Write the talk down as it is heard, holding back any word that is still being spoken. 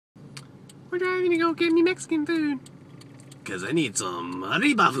We're driving to go get me Mexican food. Because I need some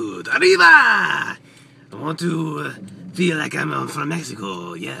arriba food. Arriba! I want to feel like I'm from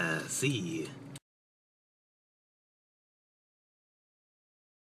Mexico. Yeah, see.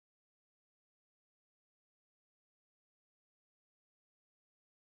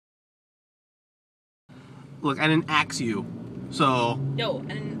 Look, I didn't ask you. So. No,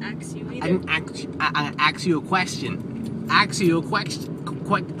 I didn't ask you either. I didn't ask you a question. Ask you a question.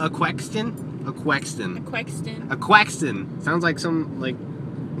 A question? A question. A quexton. A quexton. Sounds like some, like,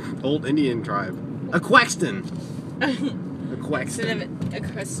 old Indian tribe. A quexton. A quexton. Instead of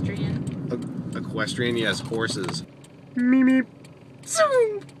equestrian. Equestrian, yes, horses. Meep meep.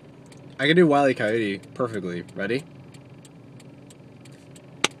 Zoom. I can do Wile E. Coyote perfectly. Ready?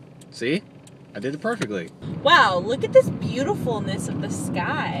 See? I did it perfectly. Wow, look at this beautifulness of the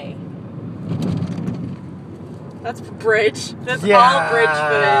sky. That's bridge. That's all bridge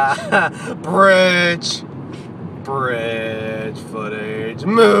footage. Bridge. Bridge footage.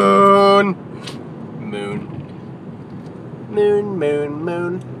 Moon. Moon. Moon, moon,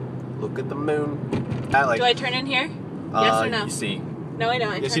 moon. Look at the moon. Do I turn in here? Yes or no? You see. No, I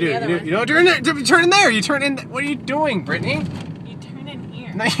don't. Yes, you do. You don't turn in there. You turn in there. You turn in. What are you doing, Brittany? You turn in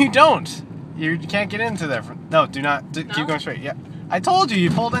here. No, you don't. You can't get into there. No, do not. No? Keep going straight. Yeah. I told you. You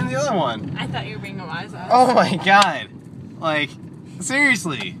pulled in the other one. I thought you were being a wise ass. Oh my god. Like,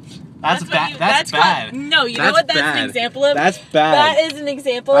 seriously. That's bad. That's bad. No, you know what that's an example of? That's bad. That is an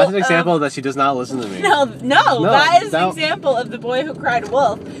example. That's an example that she does not listen to me. No, that is an example of the boy who cried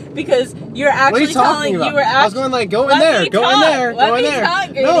wolf, because you're actually telling you were I was going like, go in there, go in there, go in there.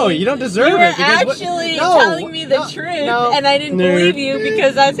 No, you don't deserve it. You were actually telling me the truth, and I didn't believe you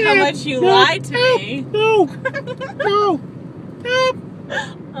because that's how much you lied to me. No, no, no.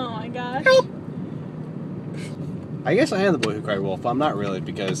 Oh my gosh. Help. I guess I am the boy who cried wolf, but I'm not really,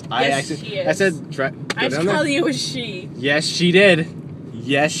 because I said I just called you a she. Yes, she did.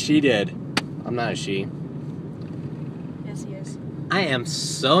 Yes, she did. I'm not a she. Yes, he is. I am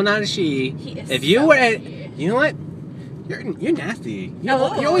so not a she. He is. If you were, you know what? You're nasty. You're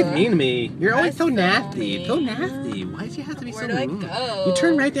always mean to me. You're always so nasty. So nasty. Why did you have to be so mean? Where do I go? You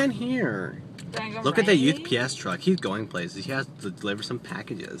turn right down here. Look at the right? UPS truck. He's going places. He has to deliver some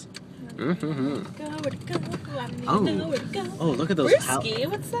packages. Mm-hmm. Oh, look at those. Bruski,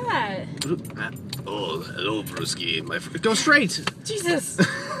 what's that? Oh, hello, Bruski. Go straight. Jesus.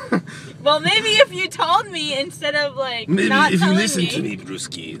 Well, maybe if you told me instead of like maybe not if you telling listen me. to me,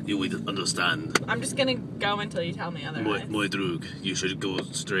 Bruski, you would understand. I'm just gonna go until you tell me otherwise. Moi drug, you should go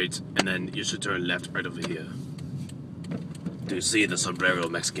straight and then you should turn left right over here. Do you see the sombrero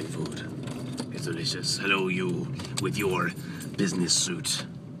Mexican food? It's delicious. Hello, you with your business suit.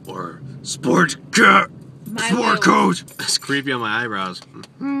 Or sport coat. It's creepy on my eyebrows.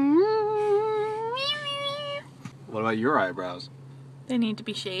 What about your eyebrows? They need to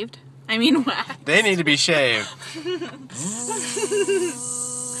be shaved. I mean waxed. They need to be shaved.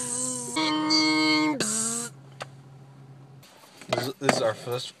 This is our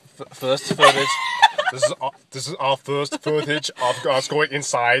first footage. This is our first footage of us going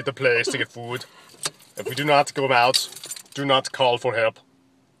inside the place to get food. If we do not go out, do not call for help.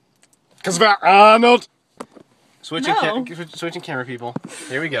 Because we're Arnold! Switching camera, people.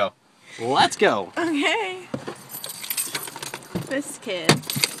 Here we go. Let's go. Okay. This kid.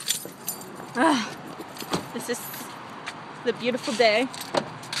 This is the beautiful day.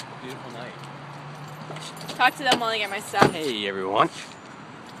 Beautiful night. Talk to them while I get my stuff. Hey, everyone.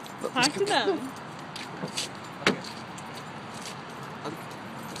 Talk to them.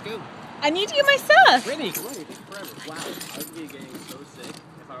 Let's go. I need to get my stuff. Brittany, come on, you're taking forever. Wow, I would be getting so sick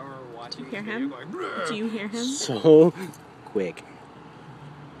if I were watching. Do you hear him? Going, Do you hear him? So quick.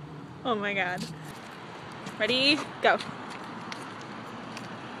 Oh my god. Ready? Go.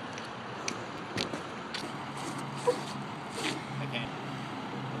 Okay.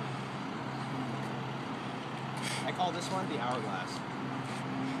 I call this one the hourglass.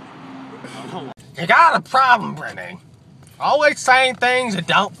 Oh. You got a problem, Brittany. Always saying things you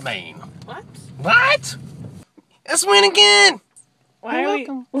don't mean. What? What? Let's win again. Why are we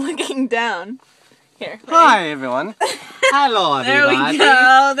looking down? Here. Ready? Hi, everyone. Hello, everybody. There we go.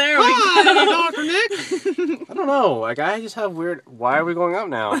 Hi, Dr. Nick. I don't know. Like, I just have weird... Why are we going up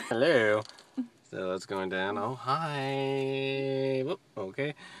now? Hello. So that's going down. Oh, hi. Whoop.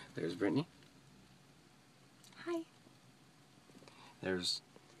 Okay. There's Brittany. Hi. There's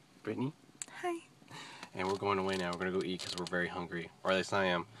Brittany. Hi. And we're going away now. We're going to go eat because we're very hungry. Or at least I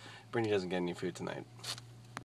am. Brittany doesn't get any food tonight.